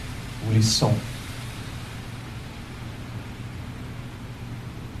ou les sons.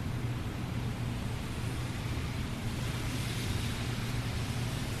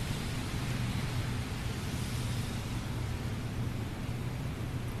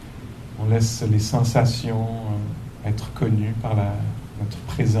 On laisse les sensations être connues par notre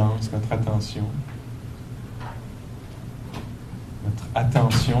présence, notre attention. Notre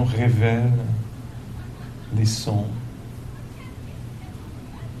attention révèle les sons,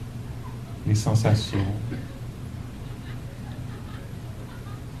 les sensations.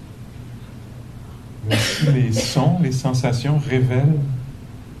 Mais aussi les sons, les sensations révèlent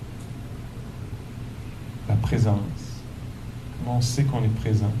la présence. Comment on sait qu'on est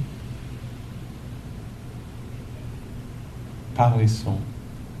présent? Par les sons,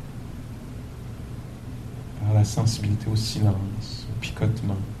 par la sensibilité au silence, au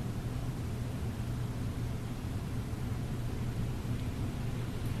picotement.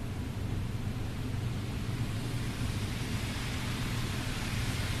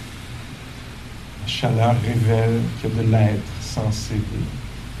 La chaleur révèle qu'il y a de l'être sensible.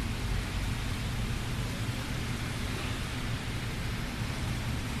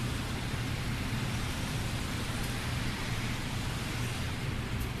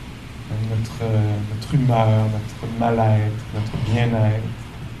 Notre humeur, notre mal-être, notre bien-être.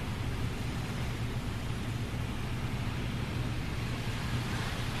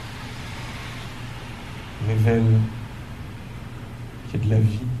 Révèle qu'il y a de la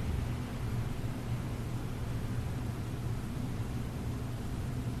vie.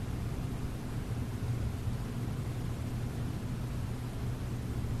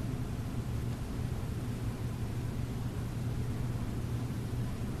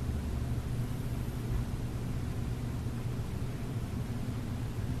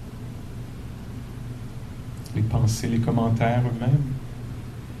 Les pensées, les commentaires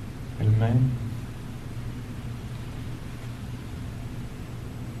elles-mêmes,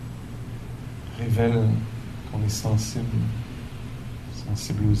 révèlent qu'on est sensible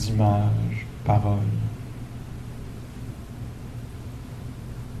aux images, paroles.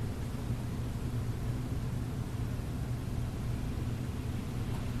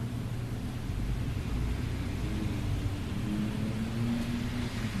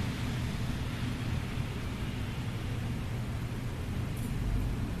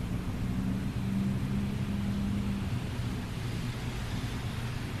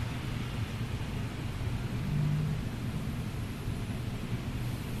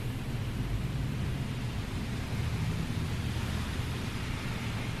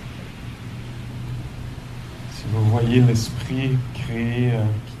 Vous voyez l'esprit qui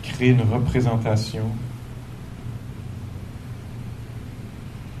crée une représentation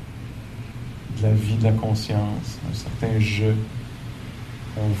de la vie de la conscience, un certain jeu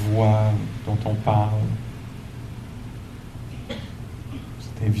qu'on voit, dont on parle.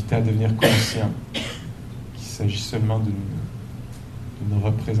 C'est invité à devenir conscient qu'il s'agit seulement d'une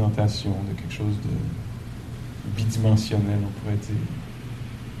représentation, de quelque chose de bidimensionnel, on pourrait dire.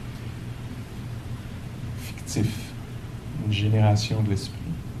 Fictif, une génération de l'esprit.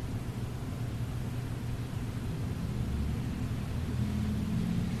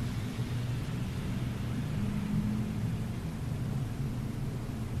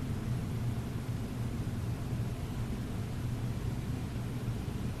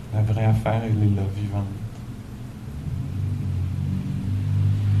 La vraie affaire, elle est là, vivante.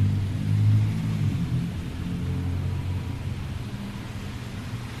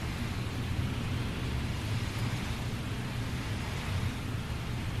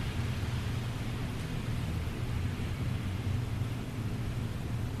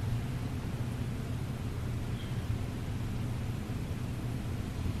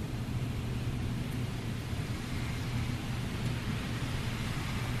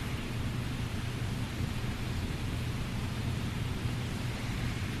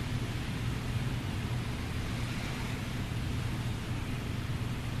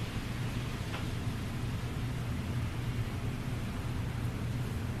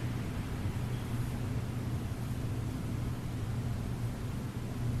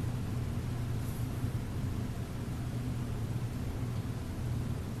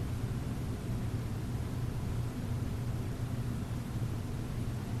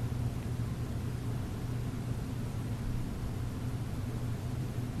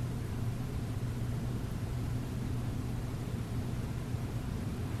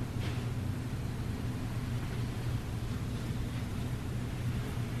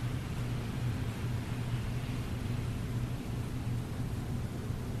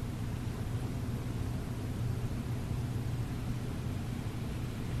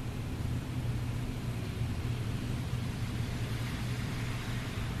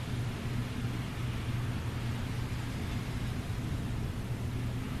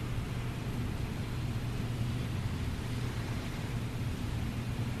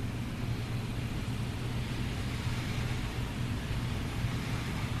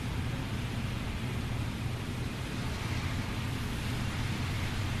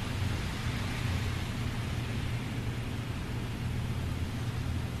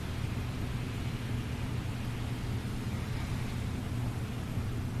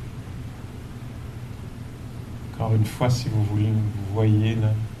 Encore une fois, si vous voulez, vous voyez là,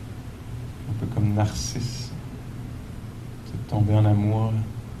 un peu comme Narcisse, vous êtes tombé en amour,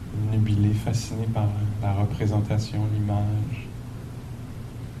 nubilé, fasciné par la représentation, l'image.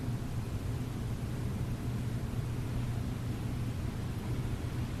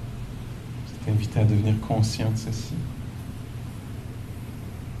 Vous êtes invité à devenir conscient de ceci.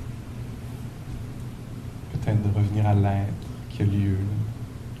 Peut-être de revenir à l'être qui a lieu,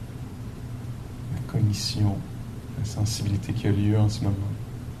 la cognition, la sensibilité qui a lieu en ce moment.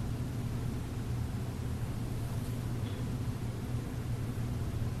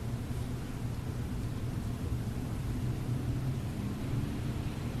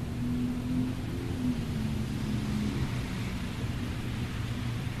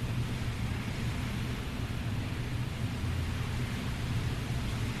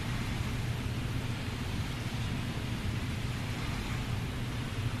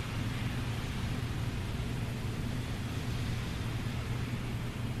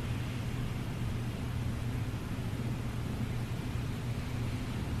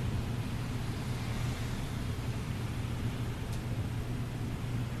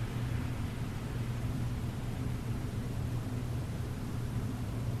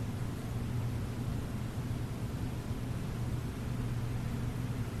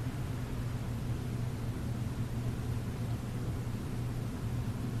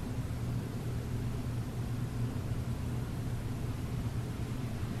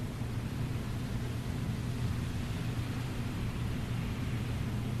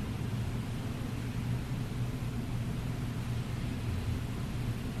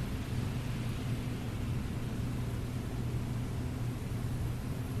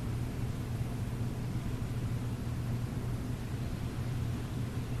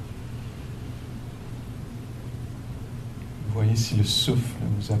 Voyez si le souffle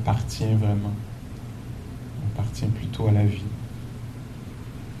vous appartient vraiment, appartient plutôt à la vie.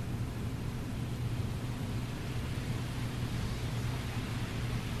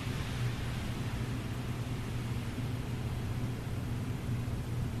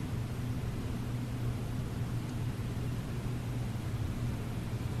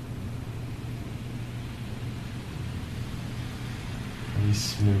 vérifier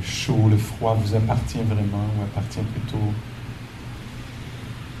si le chaud, le froid vous appartient vraiment ou appartient plutôt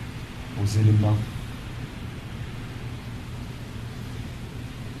aux éléments.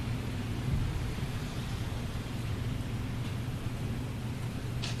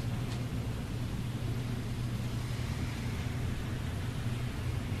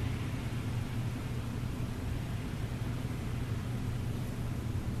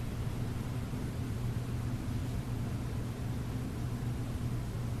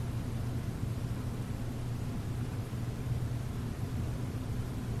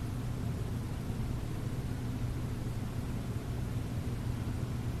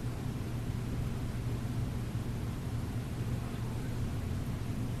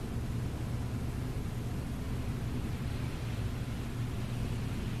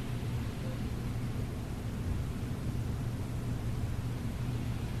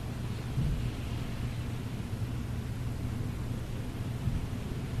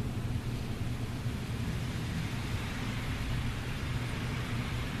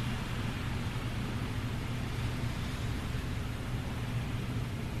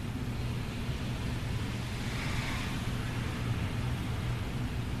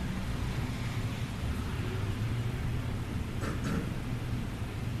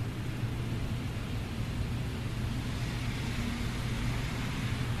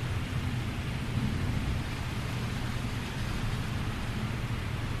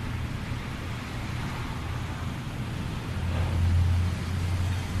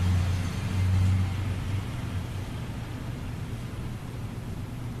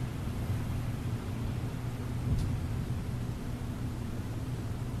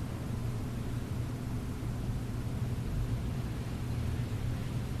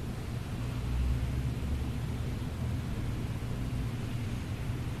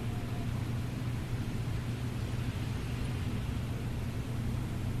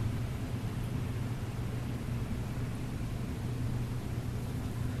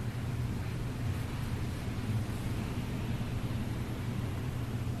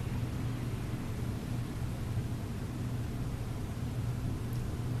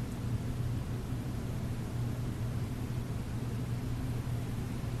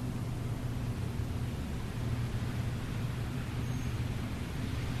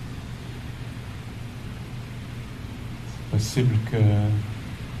 Possible que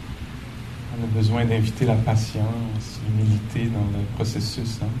on a besoin d'inviter la patience, l'humilité dans le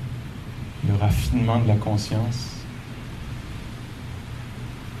processus, le raffinement de la conscience,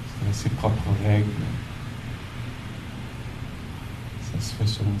 ses propres règles. Ça se fait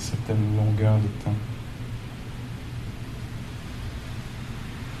sur une certaine longueur de temps.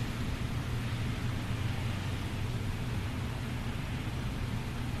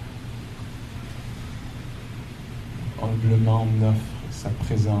 Humblement on offre sa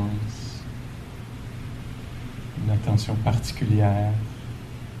présence, une attention particulière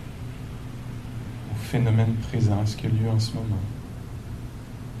au phénomène présent, ce qui a lieu en ce moment.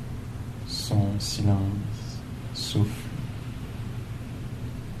 Son, silence, souffle,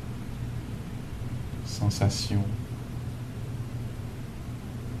 sensation.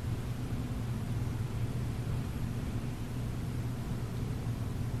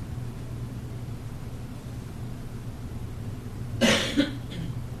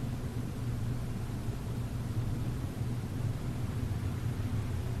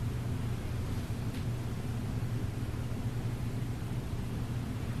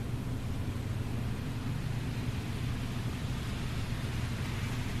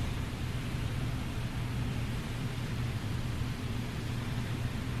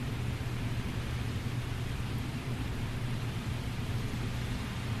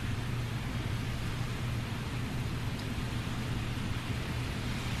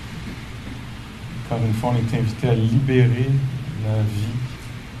 Encore une fois, on est invité à libérer la vie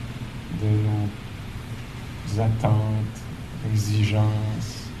de nos attentes,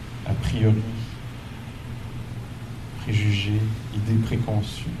 exigences, a priori, préjugés, idées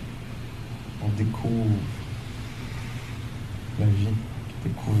préconçues. On découvre la vie qui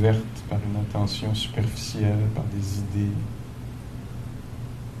est couverte par une attention superficielle, par des idées,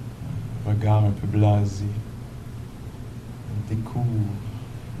 un regard un peu blasé. On découvre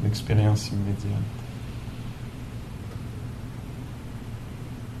l'expérience immédiate.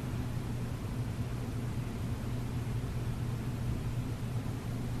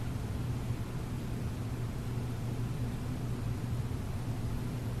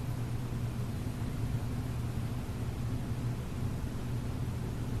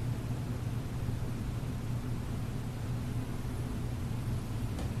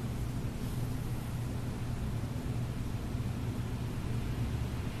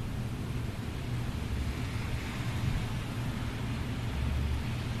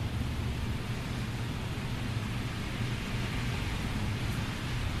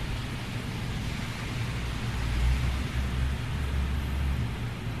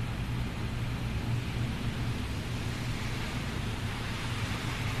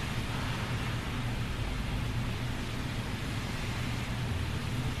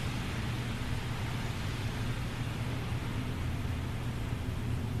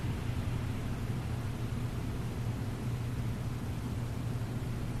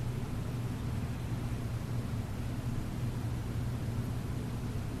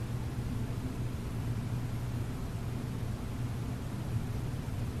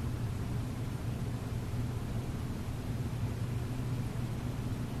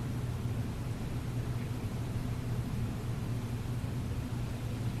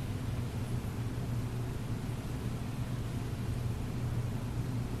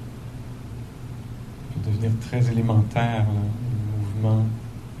 devenir très élémentaire, là, le mouvement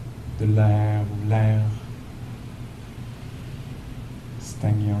de l'air ou l'air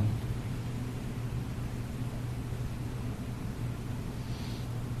stagnant.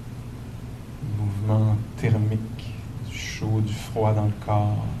 Le mouvement thermique, du chaud, du froid dans le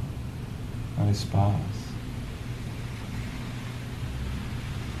corps, dans l'espace.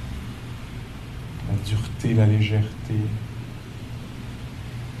 La dureté, la légèreté.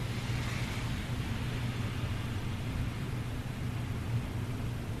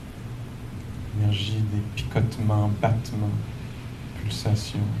 L'énergie des picotements, battements,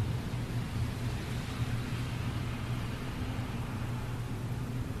 pulsations.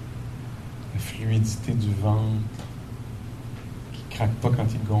 La fluidité du ventre qui ne craque pas quand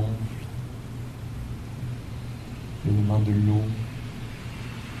il gonfle. L'élément de l'eau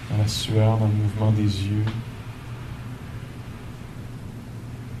dans la sueur, dans le mouvement des yeux.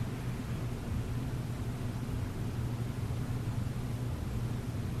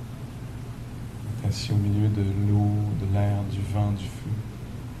 Assis au milieu de l'eau, de l'air, du vent, du feu.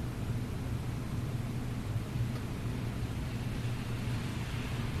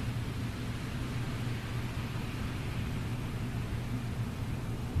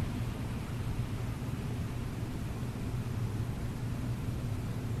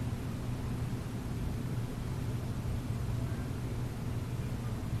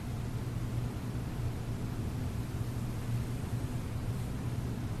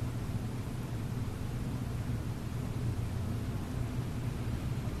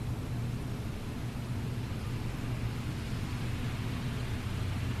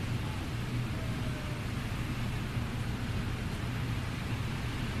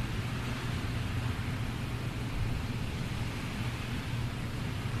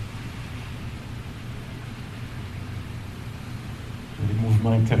 Les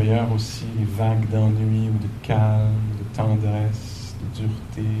mouvements intérieurs aussi, les vagues d'ennui ou de calme, de tendresse, de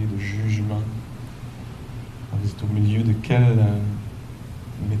dureté, de jugement. Vous êtes au milieu de quelle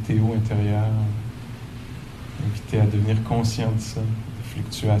météo intérieure? Invité à devenir conscient de ça, des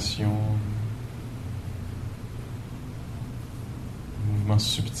fluctuations, des mouvements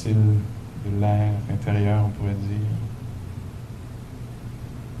subtils de l'air intérieur, on pourrait dire,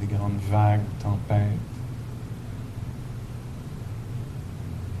 des grandes vagues, tempêtes.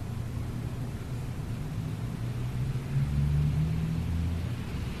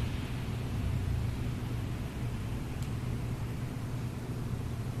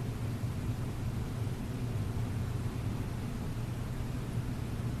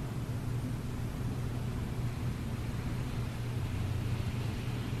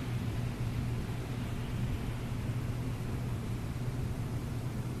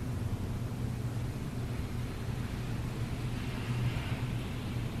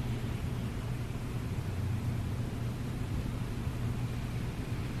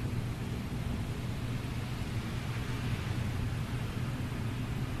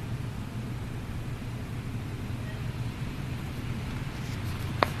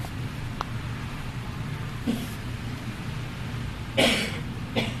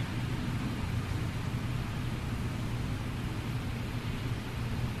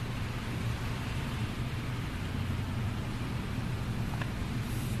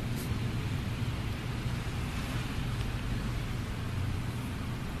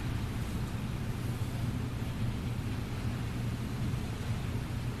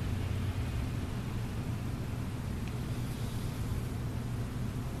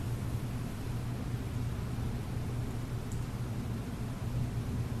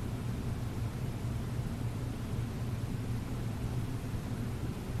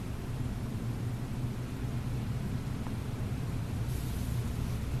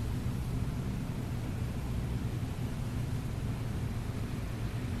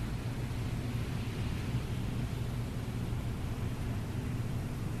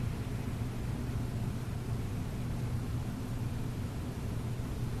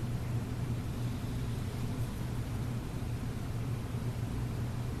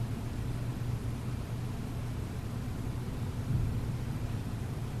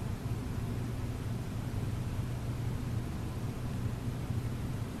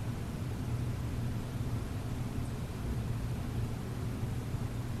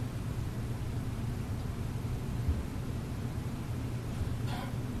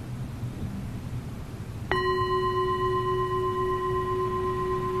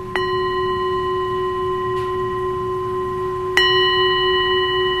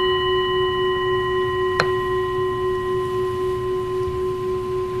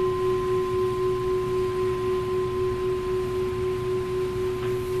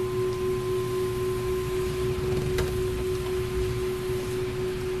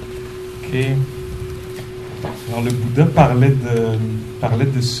 Et alors le Bouddha parlait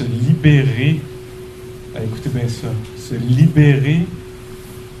de se libérer, écoutez bien ça, se libérer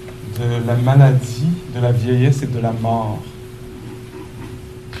de la maladie, de la vieillesse et de la mort.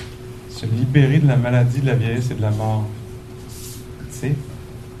 Se libérer de la maladie, de la vieillesse et de la mort. Tu sais,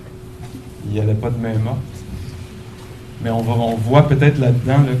 il n'y avait pas de main morte. Mais on voit peut-être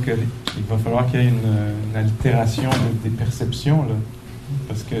là-dedans là, qu'il va falloir qu'il y ait une altération des perceptions, là,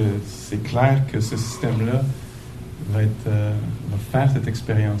 parce que c'est clair que ce système-là va faire ces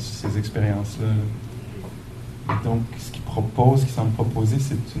expériences-là. Donc, ce qu'il semble proposer,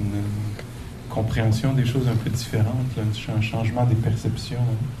 c'est une compréhension des choses un peu différentes, là, un changement des perceptions,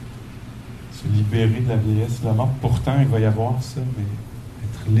 là. Se libérer de la vieillesse, de la mort. Pourtant, il va y avoir ça, mais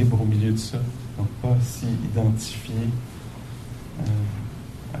être libre au milieu de ça. Donc, pas s'y identifier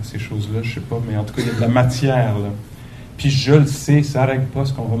à ces choses-là, je sais pas, mais en tout cas, il y a de la matière, là. Puis je le sais, ça n'arrête pas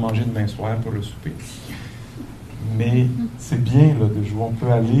ce qu'on va manger demain soir pour le souper. Mais c'est bien là, de jouer. On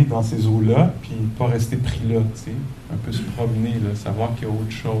peut aller dans ces eaux-là, puis pas rester pris là, tu sais. Un peu se promener, là, savoir qu'il y a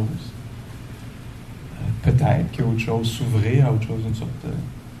autre chose. Peut-être qu'il y a autre chose, s'ouvrir à autre chose, une sorte de...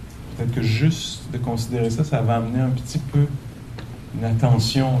 Peut-être que juste de considérer ça, ça va amener un petit peu une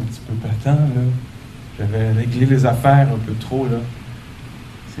attention un petit peu patente, là. J'avais réglé les affaires un peu trop, là.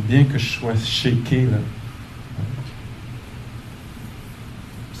 C'est bien que je sois shaké, là.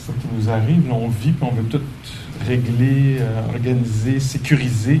 C'est ça qui nous arrive, là. On vit, puis on veut tout régler, organiser,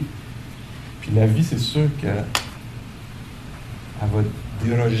 sécuriser. Puis la vie, c'est sûr qu'elle va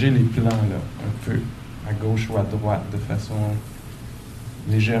déroger les plans, là, un peu, à gauche ou à droite, de façon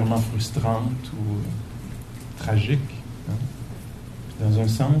légèrement frustrante ou tragique. Hein. Dans un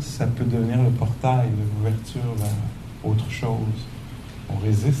sens, ça peut devenir le portail de l'ouverture vers autre chose. On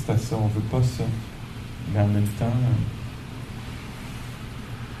résiste à ça, on ne veut pas ça. Mais en même temps,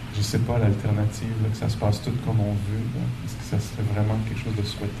 je ne sais pas l'alternative, là, que ça se passe tout comme on veut. Là. Est-ce que ça serait vraiment quelque chose de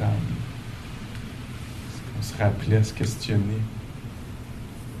souhaitable? Est-ce qu'on serait appelé à se questionner?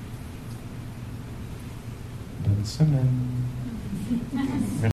 Bonne semaine.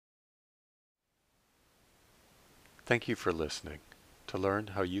 Merci. Thank you for listening. To learn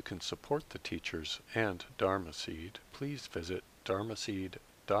how you can support the teachers and Dharma Seed, please visit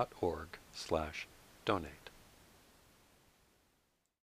dharmaseed.org/donate.